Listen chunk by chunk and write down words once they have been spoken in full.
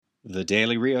The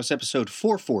Daily Rios episode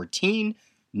 414,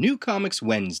 New Comics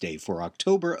Wednesday for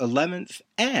October 11th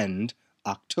and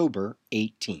October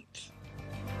 18th.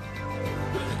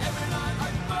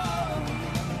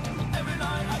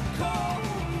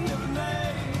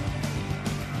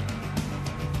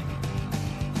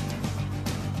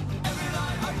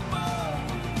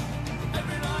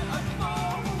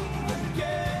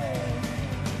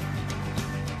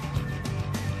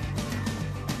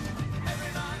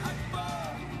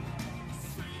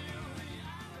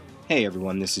 Hey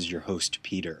everyone, this is your host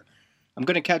Peter. I'm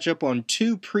going to catch up on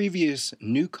two previous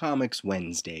New Comics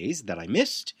Wednesdays that I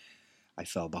missed. I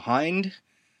fell behind,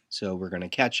 so we're going to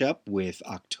catch up with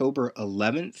October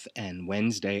 11th and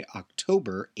Wednesday,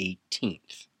 October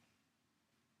 18th.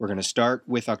 We're going to start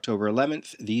with October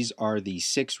 11th. These are the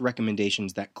 6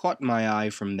 recommendations that caught my eye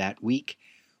from that week.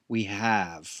 We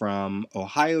have from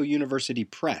Ohio University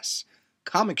Press,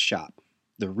 Comic Shop,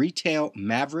 The Retail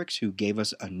Mavericks Who Gave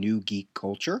Us a New Geek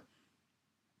Culture.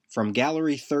 From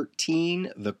Gallery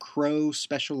 13, The Crow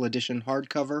Special Edition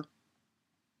hardcover.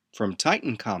 From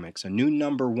Titan Comics, a new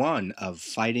 #1 of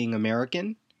Fighting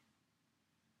American.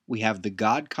 We have The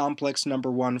God Complex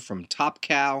 #1 from Top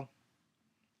Cow.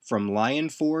 From Lion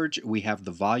Forge, we have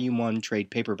the Volume 1 trade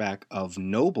paperback of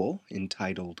Noble,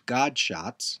 entitled God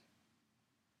Shots.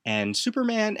 And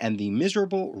Superman and the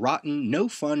Miserable, Rotten, No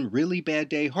Fun, Really Bad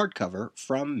Day hardcover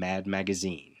from Mad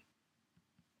Magazine.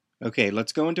 Okay,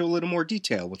 let's go into a little more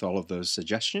detail with all of those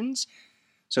suggestions.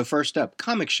 So first up,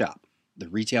 Comic Shop, The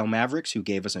Retail Mavericks Who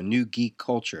Gave Us a New Geek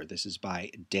Culture. This is by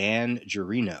Dan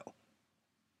Girino.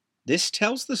 This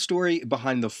tells the story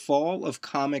behind the fall of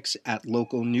comics at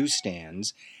local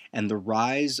newsstands and the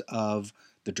rise of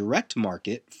the direct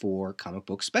market for comic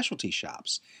book specialty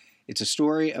shops. It's a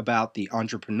story about the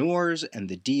entrepreneurs and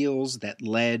the deals that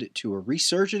led to a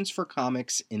resurgence for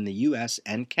comics in the US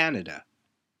and Canada.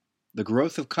 The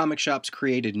growth of comic shops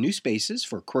created new spaces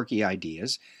for quirky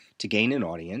ideas to gain an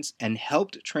audience and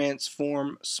helped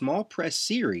transform small press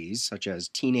series such as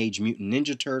Teenage Mutant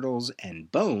Ninja Turtles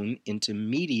and Bone into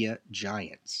media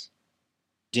giants.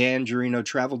 Dan Girino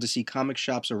traveled to see comic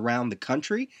shops around the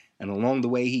country, and along the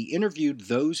way he interviewed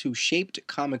those who shaped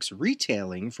comics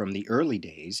retailing from the early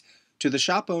days to the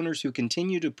shop owners who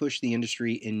continue to push the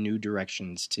industry in new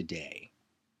directions today.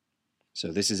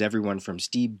 So this is everyone from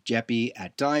Steve Geppi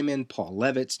at Diamond, Paul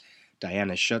Levitz,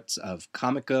 Diana Schutz of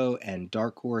Comico and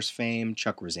Dark Horse fame,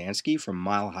 Chuck Rosansky from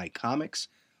Mile High Comics,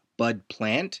 Bud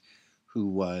Plant, who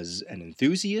was an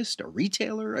enthusiast, a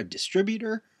retailer, a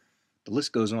distributor. The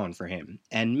list goes on for him,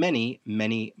 and many,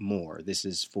 many more. This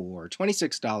is for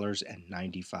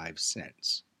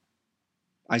 $26.95.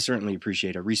 I certainly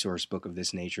appreciate a resource book of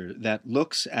this nature that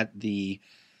looks at the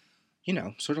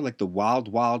sort of like the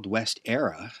Wild Wild West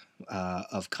era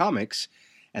of comics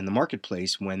and the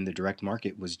marketplace when the direct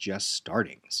market was just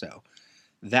starting. So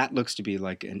that looks to be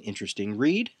like an interesting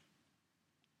read.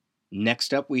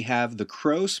 Next up, we have The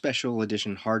Crow Special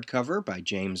Edition hardcover by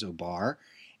James O'Barr,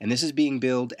 and this is being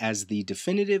billed as the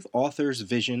definitive author's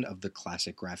vision of the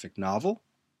classic graphic novel.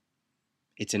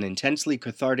 It's an intensely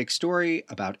cathartic story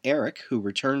about Eric, who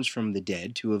returns from the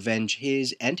dead to avenge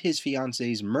his and his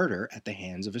fiance's murder at the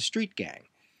hands of a street gang.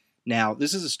 Now,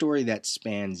 this is a story that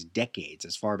spans decades,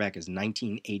 as far back as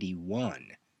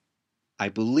 1981. I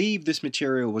believe this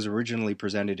material was originally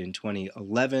presented in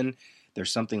 2011.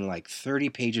 There's something like 30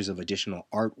 pages of additional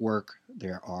artwork.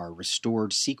 There are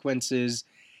restored sequences,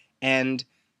 and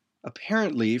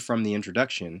apparently, from the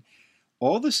introduction,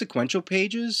 all the sequential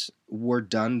pages were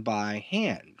done by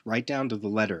hand, right down to the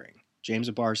lettering. James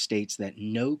O'Barr states that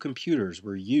no computers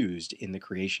were used in the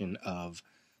creation of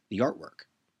the artwork.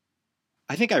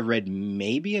 I think I read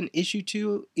maybe an issue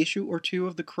or two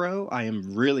of The Crow. I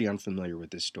am really unfamiliar with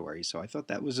this story, so I thought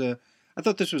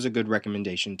this was a good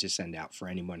recommendation to send out for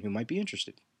anyone who might be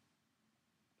interested.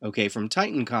 Okay, from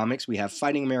Titan Comics, we have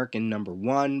Fighting American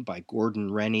 #1 by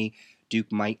Gordon Rennie,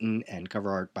 Duke Mighton, and cover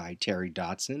art by Terry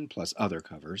Dotson, plus other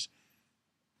covers.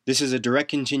 This is a direct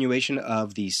continuation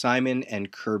of the Simon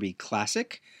and Kirby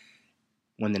classic.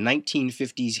 When the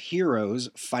 1950s heroes,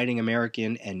 Fighting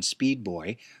American and Speed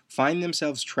Boy, find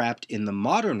themselves trapped in the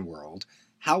modern world,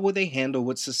 how will they handle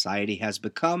what society has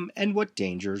become, and what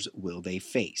dangers will they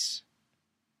face?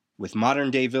 With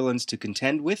modern-day villains to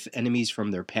contend with, enemies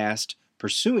from their past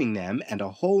pursuing them, and a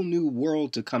whole new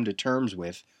world to come to terms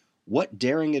with, what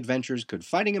daring adventures could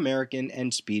Fighting American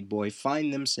and Speed Boy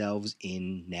find themselves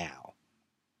in now?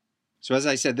 So as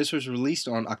I said, this was released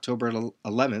on October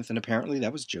 11th, and apparently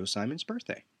that was Joe Simon's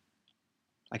birthday.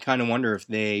 I kind of wonder if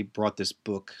they brought this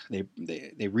book,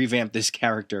 they revamped this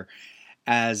character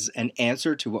as an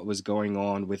answer to what was going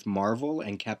on with Marvel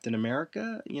and Captain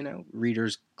America. You know,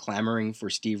 readers clamoring for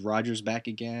Steve Rogers back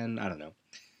again. I don't know.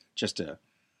 Just a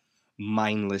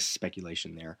mindless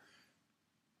speculation there.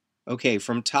 Okay,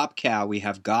 from Top Cow, we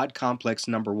have God Complex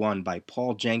 #1 by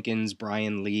Paul Jenkins,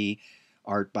 Brian Lee,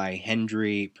 art by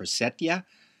Hendry Prasetya.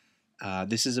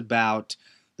 This is about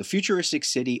the futuristic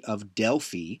city of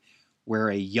Delphi, where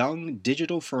a young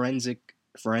digital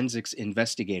forensics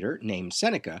investigator named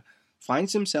Seneca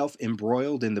finds himself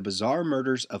embroiled in the bizarre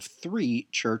murders of 3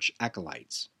 church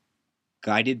acolytes.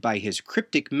 Guided by his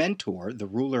cryptic mentor, the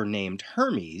ruler named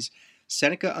Hermes,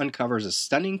 Seneca uncovers a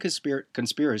stunning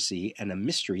conspiracy and a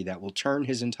mystery that will turn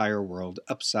his entire world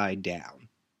upside down.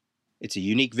 It's a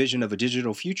unique vision of a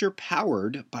digital future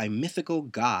powered by mythical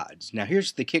gods. Now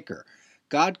here's the kicker.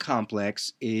 God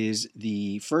Complex is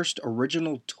the first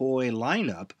original toy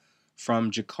lineup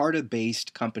from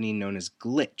Jakarta-based company known as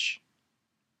Glitch.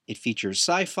 It features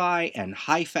sci-fi and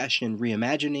high-fashion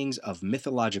reimaginings of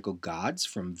mythological gods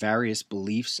from various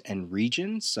beliefs and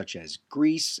regions such as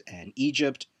Greece and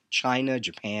Egypt, China,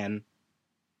 Japan.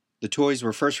 The toys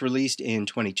were first released in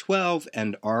 2012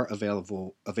 and are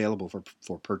available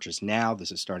for purchase now.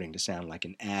 This is starting to sound like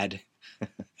an ad.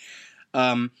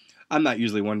 I'm not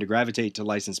usually one to gravitate to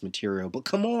licensed material, but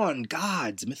come on,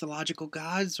 gods, mythological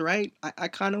gods, right? I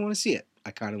kind of want to see it.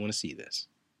 I kind of want to see this.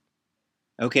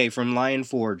 Okay, from Lion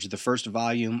Forge, the first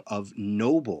volume of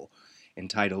Noble,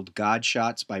 entitled God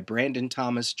Shots by Brandon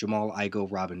Thomas, Jamal Igo,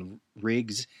 Robin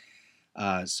Riggs.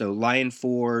 So Lion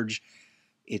Forge,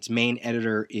 its main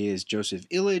editor is Joseph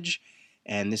Illidge,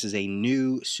 and this is a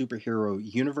new superhero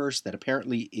universe that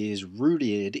apparently is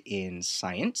rooted in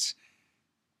science.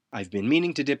 I've been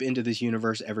meaning to dip into this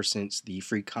universe ever since the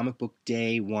Free Comic Book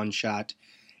Day one-shot,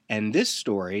 and this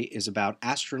story is about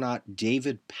astronaut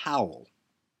David Powell,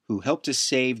 who helped to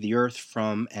save the Earth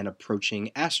from an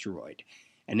approaching asteroid.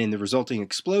 And in the resulting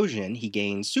explosion, he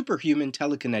gains superhuman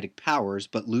telekinetic powers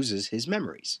but loses his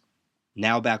memories.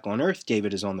 Now back on Earth,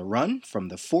 David is on the run from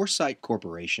the Foresight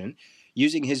Corporation,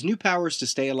 using his new powers to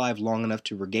stay alive long enough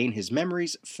to regain his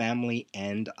memories, family,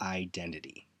 and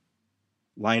identity.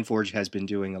 Lion Forge has been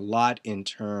doing a lot in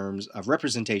terms of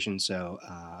representation, so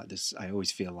I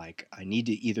always feel like I need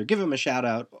to either give him a shout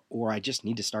out or I just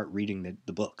need to start reading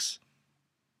the books.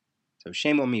 So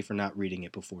shame on me for not reading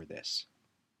it before this.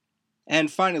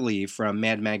 And finally, from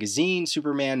Mad Magazine,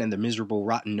 Superman and the Miserable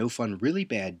Rotten No Fun Really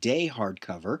Bad Day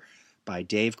hardcover by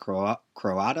Dave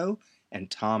Croatto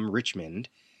and Tom Richmond.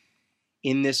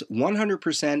 In this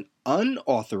 100%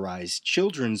 unauthorized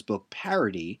children's book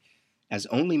parody, as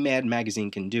only Mad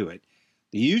Magazine can do it,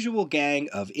 the usual gang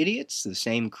of idiots, the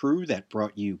same crew that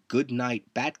brought you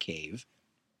Goodnight Batcave,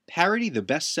 parody the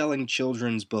best-selling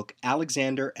children's book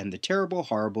Alexander and the Terrible,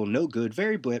 Horrible, No Good,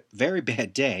 Very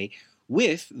Bad Day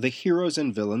with the heroes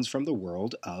and villains from the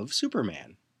world of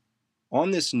Superman.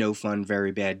 On this no fun,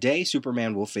 very bad day,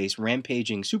 Superman will face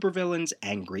rampaging supervillains,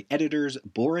 angry editors,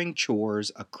 boring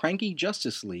chores, a cranky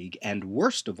Justice League, and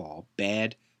worst of all,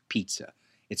 bad pizza.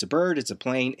 It's a bird, it's a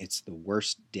plane, it's the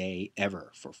worst day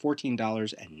ever for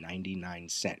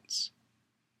 $14.99.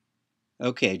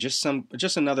 Okay, just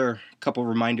another couple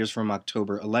reminders from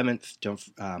October 11th.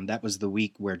 That was the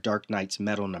week where Dark Knight's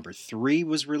Metal #3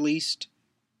 was released.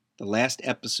 The last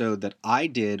episode that I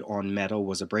did on Metal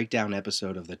was a breakdown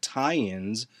episode of the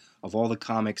tie-ins of all the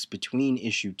comics between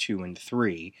issue 2 and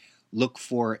 3. Look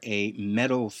for a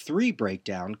Metal 3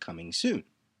 breakdown coming soon.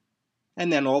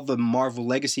 And then all the Marvel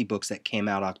Legacy books that came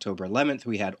out October 11th,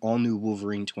 we had All New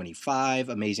Wolverine 25,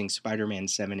 Amazing Spider-Man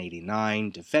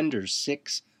 789, Defenders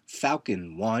 6,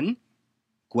 Falcon 1,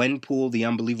 Gwenpool The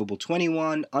Unbelievable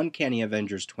 21, Uncanny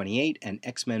Avengers 28, and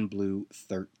X-Men Blue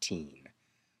 13.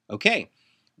 Okay.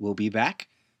 We'll be back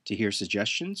to hear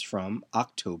suggestions from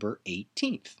October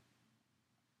 18th.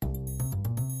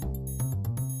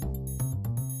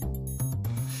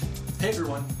 Hey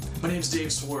everyone, my name's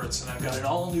Dave Swartz, and I've got an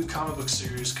all-new comic book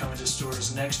series coming to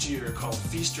stores next year called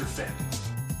Feast or Famine.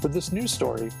 For this new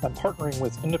story, I'm partnering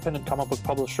with independent comic book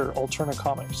publisher Alterna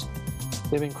Comics.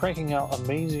 They've been cranking out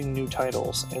amazing new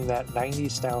titles in that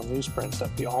 90s style newsprint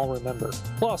that we all remember.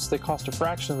 Plus, they cost a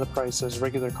fraction of the price as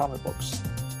regular comic books.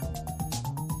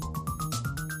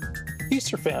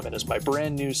 Feast or Famine is my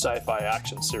brand new sci-fi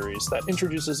action series that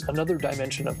introduces another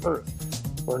dimension of Earth,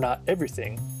 where not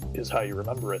everything is how you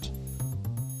remember it.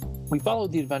 We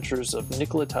followed the adventures of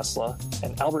Nikola Tesla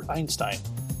and Albert Einstein,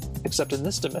 except in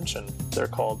this dimension, they're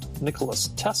called Nicholas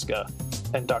Tesla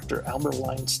and Dr. Albert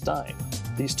Einstein.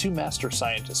 These two master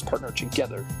scientists partner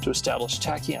together to establish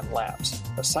Tachyon Labs,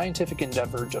 a scientific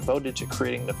endeavor devoted to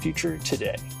creating the future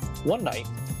today. One night,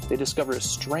 they discover a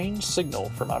strange signal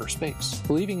from outer space.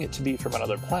 Believing it to be from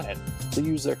another planet, they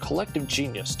use their collective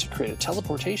genius to create a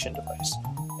teleportation device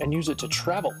and use it to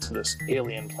travel to this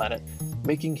alien planet,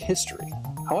 making history.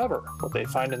 However, what they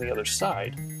find on the other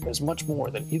side is much more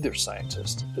than either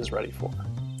scientist is ready for.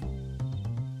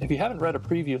 If you haven't read a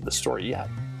preview of the story yet,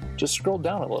 just scroll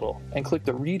down a little and click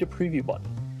the Read a Preview button.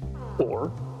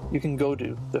 Or you can go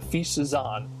to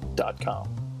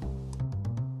thefeastison.com.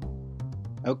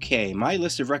 Okay, my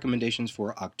list of recommendations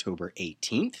for October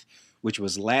 18th, which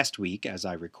was last week as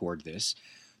I record this.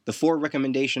 The 4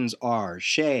 recommendations are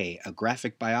Shay, a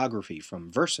graphic biography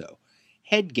from Verso,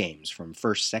 Head Games from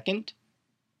First Second,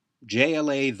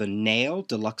 JLA The Nail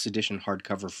Deluxe Edition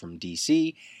hardcover from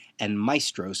DC, and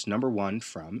Maestros #1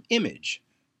 from Image.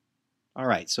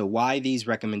 Alright, so why these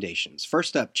recommendations?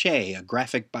 First up, Che, a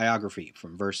graphic biography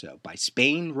from Verso by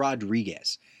Spain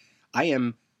Rodriguez. I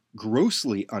am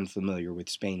grossly unfamiliar with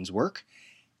Spain's work,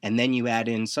 and then you add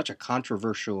in such a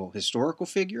controversial historical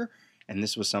figure, and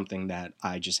this was something that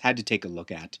I just had to take a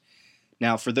look at.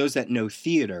 Now, for those that know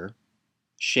theater,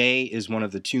 Shay is one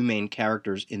of the 2 main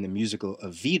characters in the musical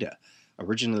Evita,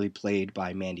 originally played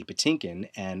by Mandy Patinkin,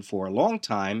 and for a long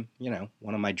time,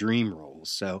 one of my dream roles.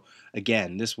 So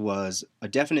again, this was a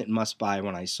definite must-buy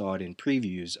when I saw it in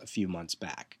previews a few months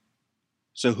back.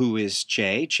 So who is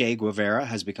Che? Che Guevara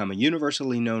has become a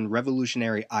universally known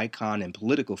revolutionary icon and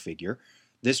political figure.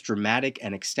 This dramatic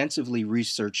and extensively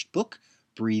researched book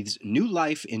breathes new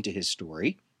life into his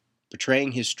story,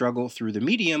 portraying his struggle through the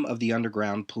medium of the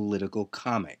underground political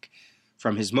comic.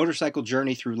 From his motorcycle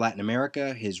journey through Latin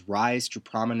America, his rise to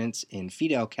prominence in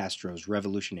Fidel Castro's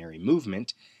revolutionary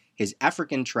movement, his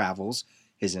African travels,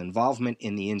 his involvement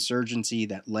in the insurgency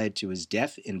that led to his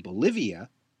death in Bolivia,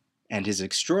 and his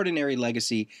extraordinary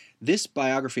legacy, this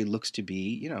biography looks to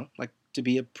be, to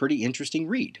be a pretty interesting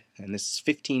read. And this is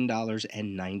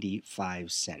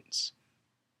 $15.95.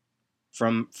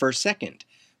 From First Second,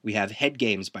 we have Head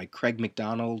Games by Craig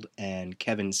McDonald and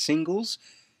Kevin Singles.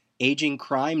 Aging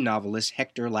crime novelist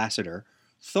Hector Lassiter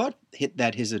thought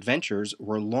that his adventures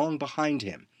were long behind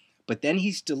him, but then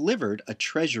he's delivered a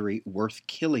treasury worth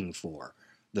killing for,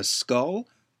 the skull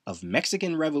of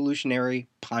Mexican revolutionary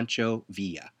Pancho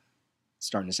Villa. It's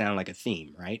starting to sound like a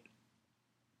theme, right?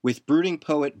 With brooding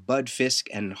poet Bud Fisk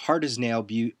and hard as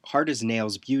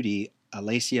nails beauty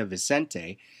Alicia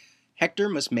Vicente, Hector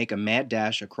must make a mad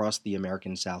dash across the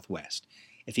American Southwest.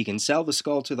 If he can sell the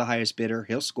skull to the highest bidder,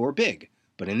 he'll score big.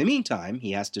 But in the meantime,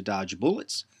 he has to dodge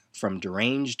bullets from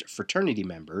deranged fraternity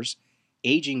members,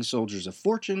 aging soldiers of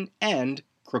fortune, and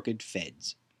crooked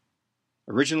feds.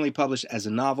 Originally published as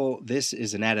a novel, this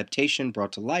is an adaptation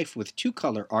brought to life with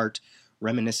 2-color art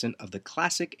reminiscent of the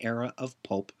classic era of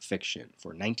pulp fiction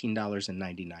for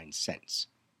 $19.99.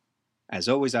 As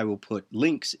always, I will put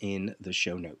links in the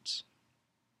show notes.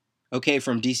 Okay,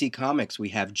 from DC Comics, we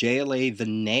have JLA The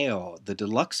Nail, the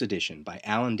deluxe edition by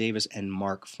Alan Davis and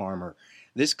Mark Farmer.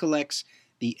 This collects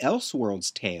the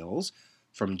Elseworlds tales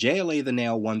from JLA The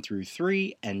Nail 1 through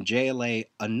 3 and JLA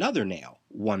Another Nail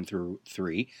 1 through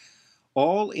 3,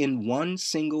 all in one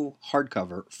single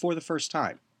hardcover for the first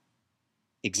time.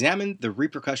 Examine the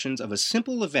repercussions of a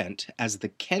simple event as the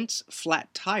Kent's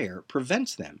flat tire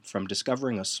prevents them from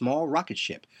discovering a small rocket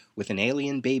ship with an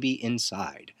alien baby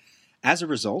inside. As a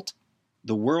result,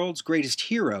 the world's greatest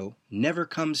hero never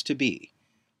comes to be.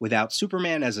 Without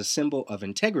Superman as a symbol of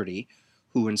integrity,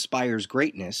 who inspires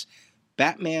greatness,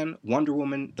 Batman, Wonder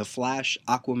Woman, The Flash,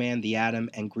 Aquaman, The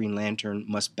Atom, and Green Lantern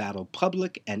must battle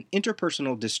public and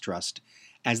interpersonal distrust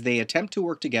as they attempt to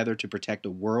work together to protect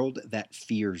a world that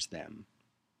fears them.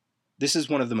 This is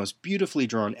one of the most beautifully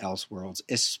drawn Elseworlds,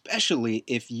 especially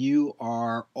if you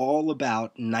are all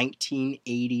about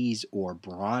 1980s or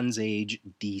Bronze Age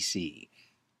DC.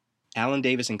 Alan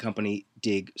Davis and company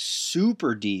dig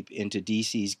super deep into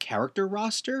DC's character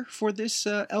roster for this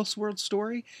Elseworlds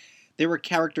story. There were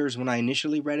characters when I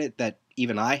initially read it that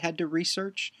even I had to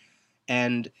research,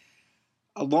 and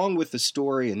along with the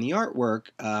story and the artwork,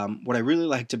 what I really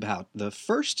liked about the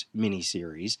first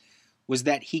miniseries was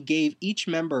that he gave each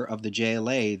member of the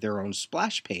JLA their own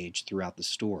splash page throughout the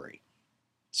story.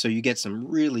 So you get some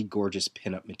really gorgeous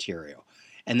pinup material.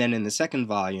 And then in the second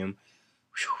volume,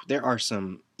 there are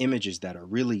some images that are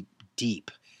really deep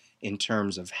in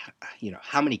terms of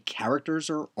how many characters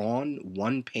are on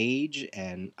one page,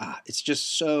 and it's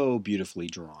just so beautifully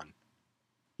drawn.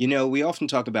 We often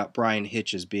talk about Brian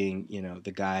Hitch as being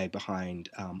the guy behind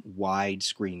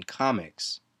widescreen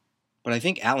comics, but I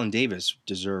think Alan Davis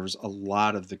deserves a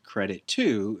lot of the credit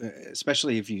too,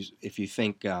 especially if you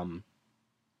think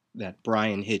that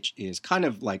Brian Hitch is kind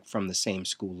of like from the same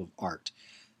school of art.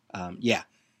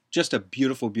 Just a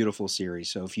beautiful, beautiful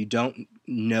series. So if you don't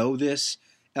know this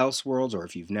Elseworlds, or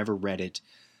if you've never read it,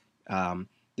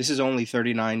 this is only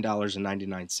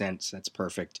 $39.99. That's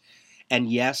perfect. And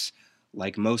yes,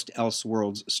 like most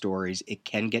Elseworlds stories, it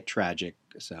can get tragic.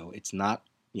 So it's not,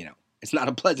 it's not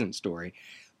a pleasant story,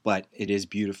 but it is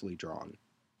beautifully drawn.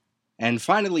 And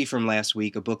finally, from last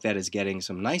week, a book that is getting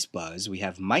some nice buzz, we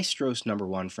have Maestros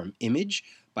 #1 from Image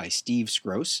by Steve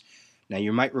Skroce. Now,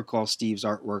 you might recall Steve's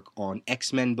artwork on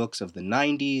X-Men books of the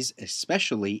 90s,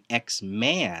 especially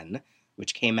X-Man,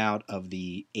 which came out of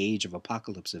the Age of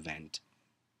Apocalypse event.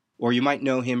 Or you might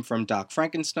know him from Doc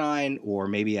Frankenstein, or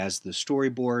maybe as the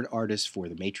storyboard artist for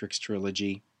the Matrix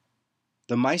trilogy.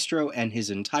 The Maestro and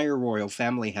his entire royal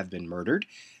family have been murdered.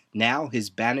 Now his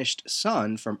banished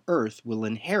son from Earth will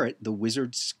inherit the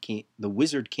Wizard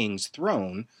King's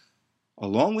throne,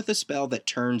 along with a spell that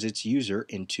turns its user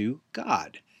into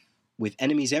God. With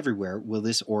enemies everywhere, will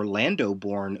this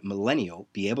Orlando-born millennial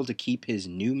be able to keep his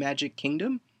new magic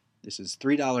kingdom? This is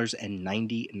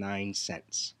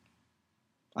 $3.99.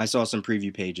 I saw some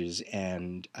preview pages,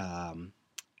 and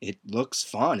it looks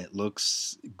fun. It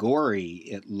looks gory.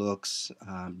 It looks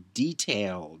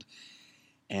detailed.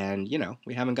 And,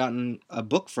 we haven't gotten a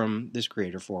book from this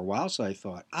creator for a while, so I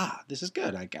thought, this is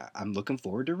good. I'm looking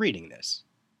forward to reading this.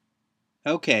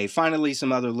 Okay, finally,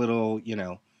 some other little,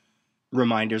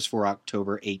 reminders for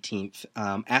October 18th.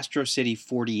 Astro City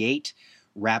 48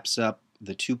 wraps up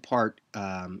the 2-part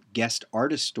guest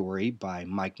artist story by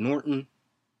Mike Norton.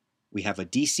 We have a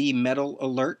DC Metal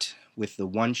alert with the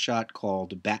one-shot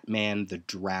called Batman the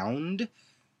Drowned.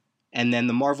 And then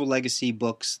the Marvel Legacy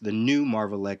books, the new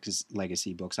Marvel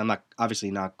Legacy books. I'm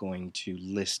obviously not going to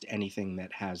list anything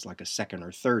that has like a second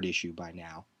or third issue by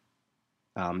now.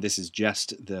 This is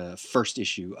just the first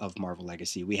issue of Marvel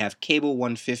Legacy. We have Cable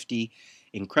 150,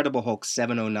 Incredible Hulk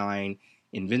 709,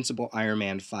 Invincible Iron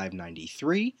Man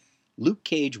 593, Luke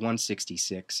Cage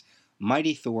 166,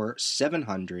 Mighty Thor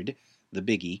 700, the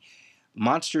biggie,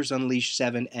 Monsters Unleashed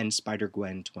 7, and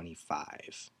Spider-Gwen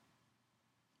 25.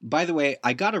 By the way,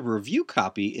 I got a review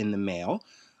copy in the mail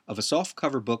of a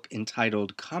softcover book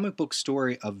entitled Comic Book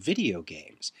Story of Video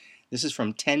Games. This is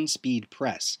from 10 Speed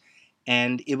Press.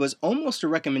 And it was almost a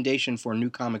recommendation for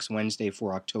New Comics Wednesday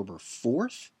for October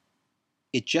 4th.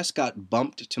 It just got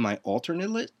bumped to my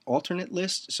alternate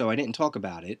list, so I didn't talk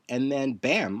about it. And then,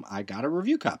 bam, I got a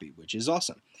review copy, which is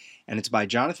awesome. And it's by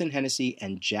Jonathan Hennessy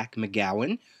and Jack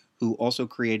McGowan, who also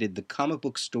created the Comic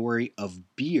Book Story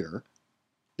of Beer.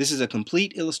 This is a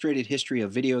complete illustrated history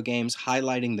of video games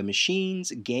highlighting the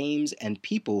machines, games, and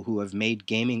people who have made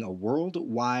gaming a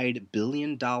worldwide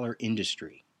billion-dollar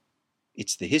industry.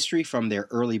 It's the history from their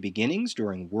early beginnings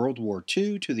during World War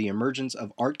II to the emergence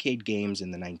of arcade games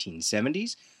in the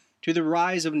 1970s, to the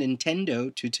rise of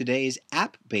Nintendo to today's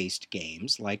app-based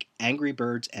games like Angry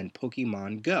Birds and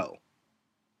Pokemon Go.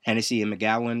 Hennessy and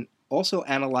McGowan also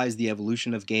analyze the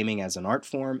evolution of gaming as an art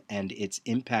form and its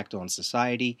impact on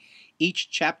society. Each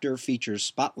chapter features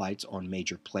spotlights on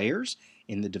major players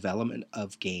in the development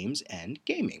of games and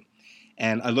gaming.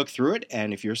 And I looked through it,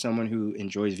 and if you're someone who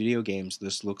enjoys video games,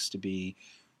 this looks to be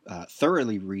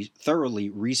thoroughly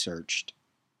researched.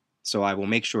 So I will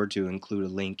make sure to include a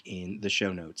link in the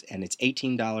show notes, and it's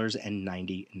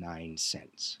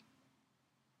 $18.99.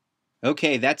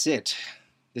 Okay, that's it.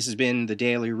 This has been the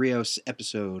Daily Rios,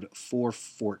 episode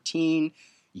 414.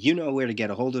 You know where to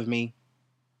get a hold of me.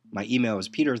 My email is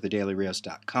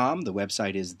peter@thedailyrios.com. The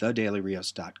website is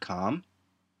thedailyrios.com.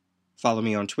 Follow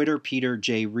me on Twitter, Peter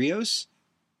J. Rios.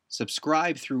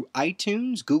 Subscribe through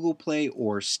iTunes, Google Play,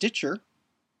 or Stitcher.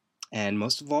 And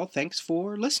most of all, thanks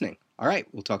for listening. All right,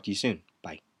 we'll talk to you soon.